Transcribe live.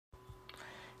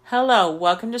Hello,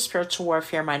 welcome to Spiritual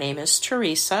Warfare. My name is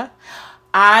Teresa.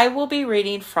 I will be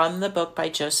reading from the book by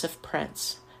Joseph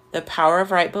Prince, The Power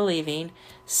of Right Believing,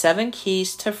 7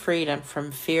 Keys to Freedom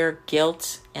from Fear,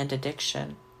 Guilt, and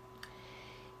Addiction.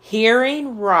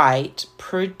 Hearing right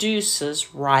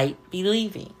produces right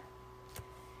believing.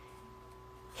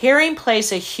 Hearing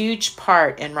plays a huge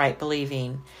part in right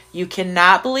believing. You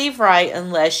cannot believe right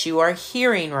unless you are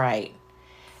hearing right.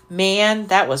 Man,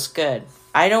 that was good.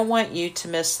 I don't want you to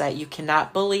miss that. You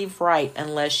cannot believe right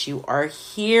unless you are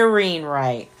hearing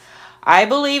right. I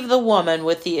believe the woman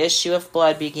with the issue of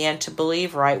blood began to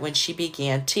believe right when she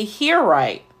began to hear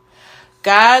right.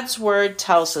 God's word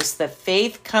tells us that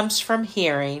faith comes from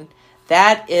hearing.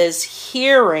 That is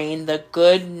hearing the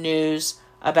good news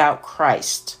about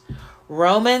Christ.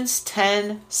 Romans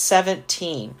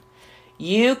 10:17.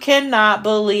 You cannot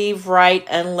believe right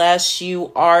unless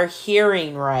you are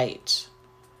hearing right.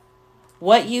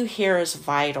 What you hear is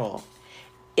vital.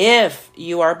 If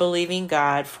you are believing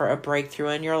God for a breakthrough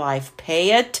in your life,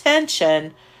 pay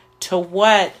attention to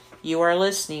what you are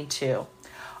listening to.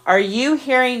 Are you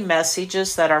hearing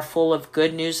messages that are full of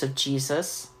good news of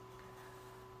Jesus?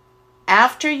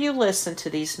 After you listen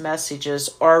to these messages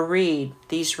or read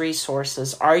these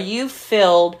resources, are you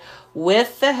filled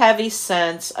with the heavy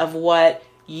sense of what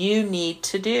you need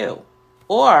to do?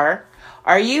 Or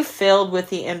are you filled with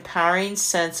the empowering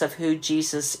sense of who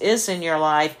Jesus is in your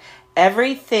life,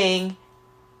 everything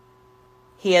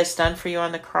he has done for you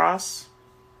on the cross?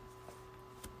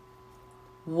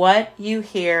 What you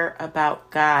hear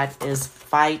about God is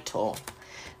vital.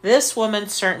 This woman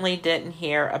certainly didn't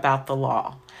hear about the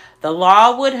law. The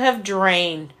law would have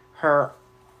drained her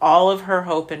all of her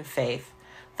hope and faith.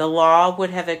 The law would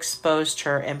have exposed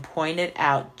her and pointed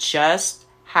out just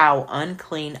how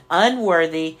unclean,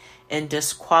 unworthy, and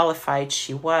disqualified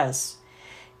she was.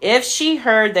 If she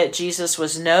heard that Jesus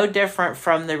was no different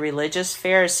from the religious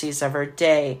Pharisees of her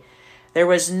day, there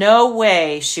was no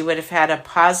way she would have had a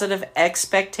positive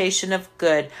expectation of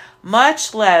good,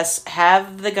 much less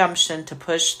have the gumption to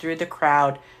push through the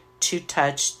crowd to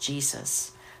touch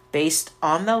Jesus. Based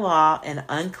on the law, an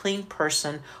unclean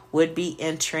person would be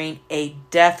entering a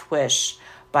death wish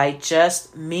by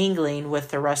just mingling with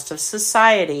the rest of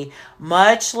society,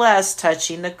 much less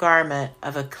touching the garment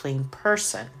of a clean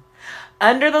person.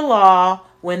 Under the law,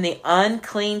 when the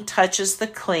unclean touches the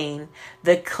clean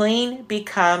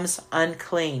becomes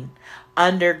unclean.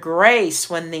 Under grace,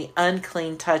 when the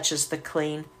unclean touches the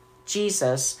clean,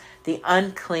 Jesus, the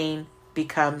unclean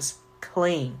becomes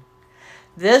clean.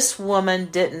 This woman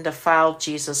didn't defile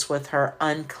Jesus with her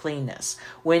uncleanness.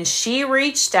 When she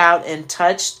reached out and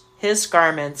touched his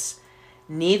garments,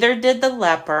 neither did the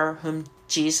leper whom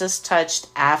Jesus touched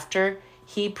after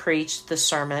he preached the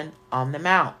Sermon on the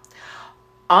Mount.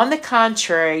 On the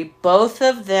contrary, both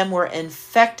of them were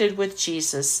infected with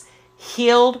Jesus,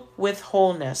 healed with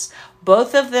wholeness.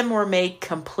 Both of them were made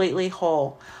completely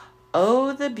whole.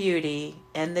 Oh, the beauty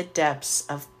and the depths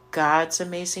of God's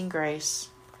amazing grace.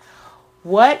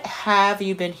 What have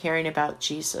you been hearing about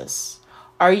Jesus?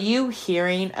 Are you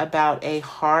hearing about a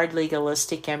hard,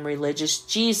 legalistic, and religious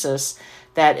Jesus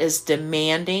that is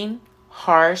demanding,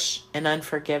 harsh, and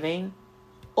unforgiving?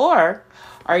 Or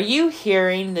are you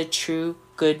hearing the true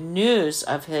good news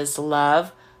of his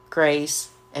love, grace,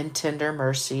 and tender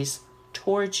mercies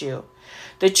towards you?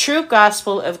 The true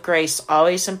gospel of grace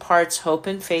always imparts hope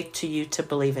and faith to you to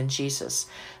believe in Jesus.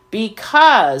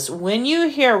 Because when you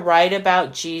hear right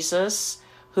about Jesus,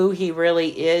 who he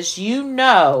really is, you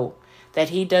know that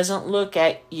he doesn't look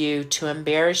at you to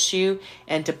embarrass you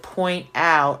and to point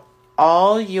out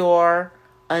all your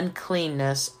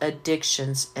uncleanness,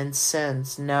 addictions, and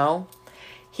sins. No,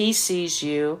 he sees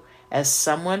you as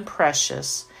someone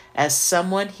precious, as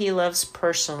someone he loves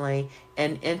personally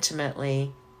and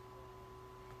intimately.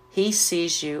 He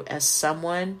sees you as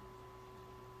someone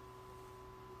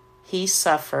he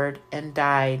suffered and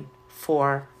died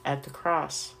for at the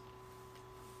cross.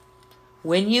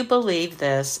 When you believe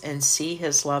this and see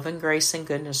his love and grace and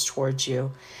goodness towards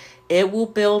you, it will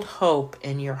build hope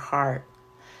in your heart.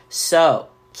 So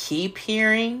keep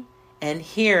hearing and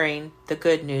hearing the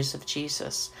good news of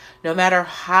Jesus. No matter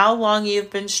how long you've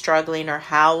been struggling or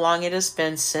how long it has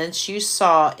been since you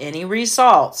saw any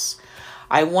results,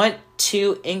 I want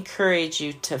to encourage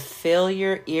you to fill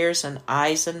your ears and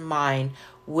eyes and mind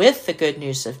with the good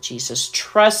news of Jesus.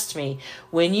 Trust me,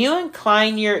 when you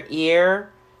incline your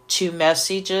ear to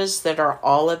messages that are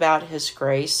all about his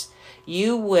grace,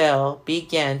 you will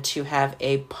begin to have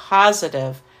a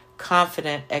positive,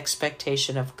 confident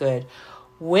expectation of good.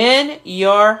 When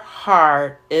your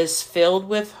heart is filled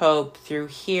with hope through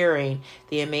hearing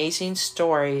the amazing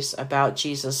stories about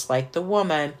Jesus, like the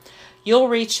woman, you'll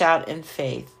reach out in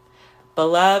faith.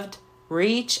 Beloved,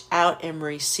 reach out and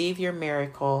receive your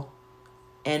miracle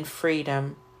and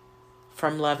freedom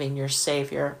from loving your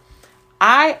Savior.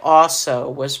 I also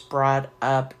was brought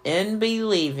up in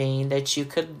believing that you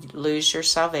could lose your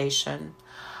salvation.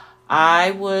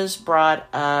 I was brought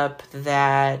up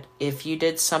that if you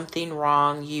did something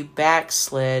wrong, you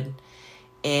backslid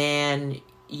and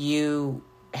you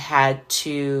had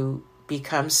to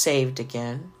become saved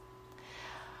again.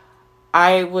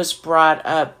 I was brought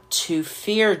up to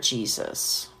fear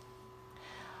Jesus.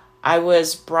 I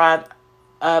was brought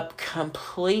up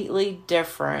completely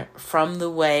different from the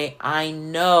way I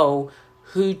know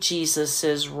who Jesus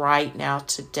is right now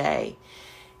today.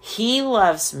 He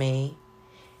loves me.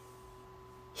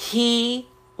 He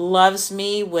loves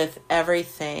me with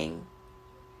everything.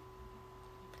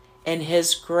 And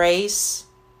His grace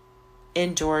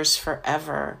endures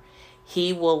forever.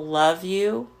 He will love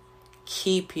you,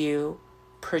 keep you,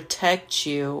 protect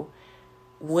you.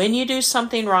 When you do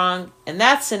something wrong, and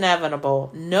that's inevitable,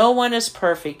 no one is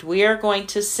perfect. We are going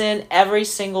to sin every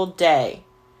single day.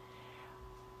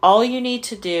 All you need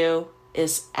to do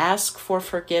is ask for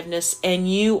forgiveness,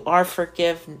 and you are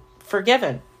forgiven.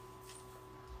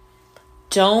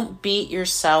 Don't beat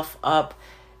yourself up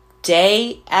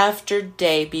day after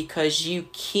day because you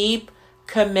keep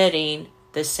committing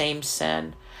the same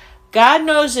sin. God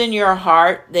knows in your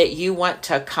heart that you want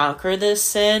to conquer this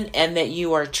sin and that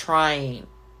you are trying.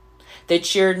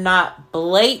 That you're not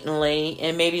blatantly,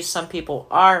 and maybe some people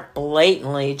are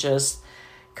blatantly just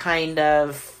kind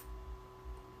of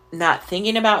not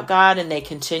thinking about God, and they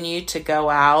continue to go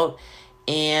out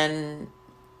and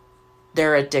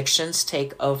their addictions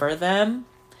take over them.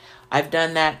 I've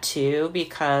done that too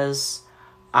because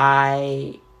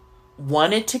I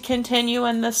wanted to continue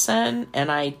in the sin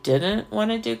and I didn't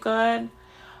want to do good.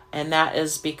 And that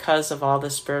is because of all the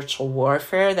spiritual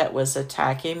warfare that was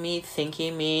attacking me,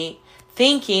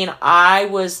 thinking I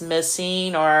was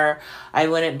missing or I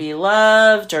wouldn't be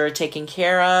loved or taken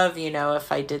care of,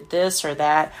 if I did this or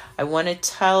that. I want to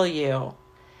tell you,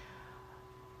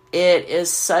 it is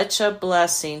such a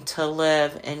blessing to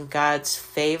live in God's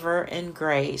favor and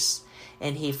grace,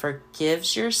 and He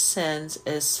forgives your sins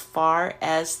as far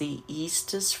as the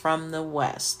east is from the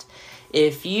west.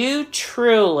 If you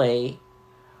truly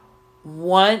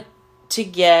want to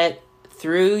get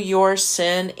through your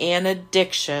sin and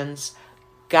addictions,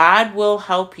 God will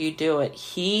help you do it.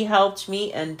 He helped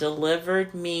me and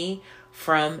delivered me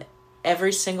from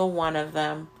every single one of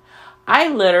them. I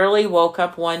literally woke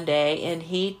up one day and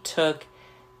He took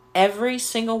every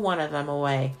single one of them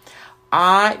away.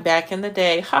 Back in the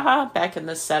day, back in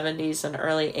the 70s and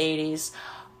early 80s,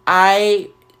 I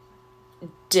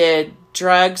did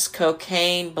drugs,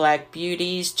 cocaine, black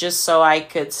beauties, just so I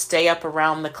could stay up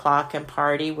around the clock and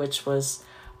party, which was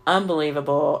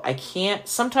unbelievable.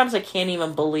 Sometimes I can't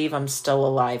even believe I'm still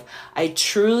alive. I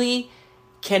truly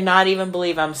cannot even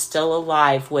believe I'm still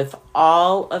alive with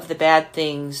all of the bad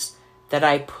things that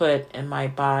I put in my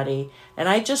body. And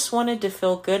I just wanted to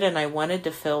feel good and I wanted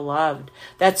to feel loved.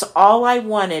 That's all I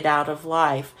wanted out of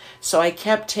life. So I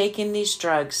kept taking these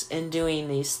drugs and doing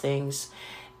these things.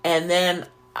 And then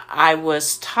I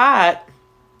was taught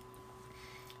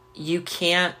you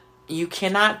cannot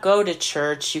go to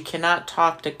church. You cannot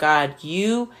talk to God.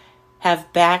 You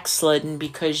have backslidden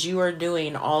because you are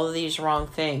doing all of these wrong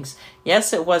things.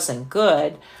 Yes, it wasn't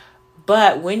good.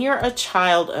 But when you're a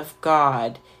child of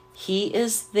God, He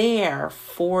is there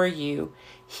for you.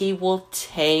 He will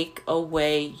take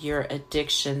away your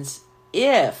addictions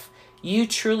if you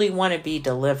truly want to be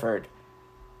delivered.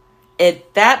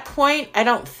 At that point, I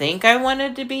don't think I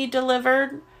wanted to be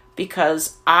delivered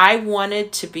because I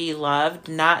wanted to be loved,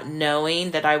 not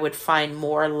knowing that I would find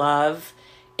more love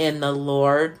in the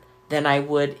Lord than I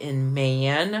would in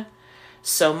man.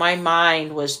 So my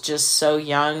mind was just so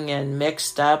young and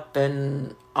mixed up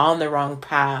and on the wrong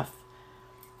path.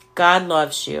 God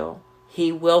loves you.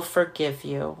 He will forgive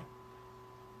you.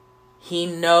 He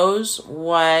knows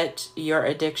what your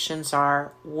addictions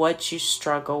are, what you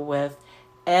struggle with.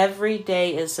 Every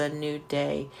day is a new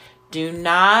day. Do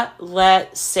not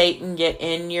let Satan get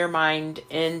in your mind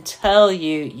and tell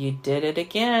you did it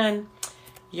again.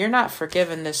 You're not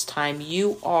forgiven this time.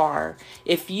 You are.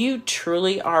 If you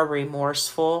truly are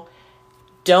remorseful,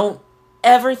 don't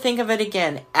ever think of it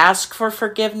again. Ask for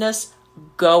forgiveness.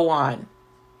 Go on.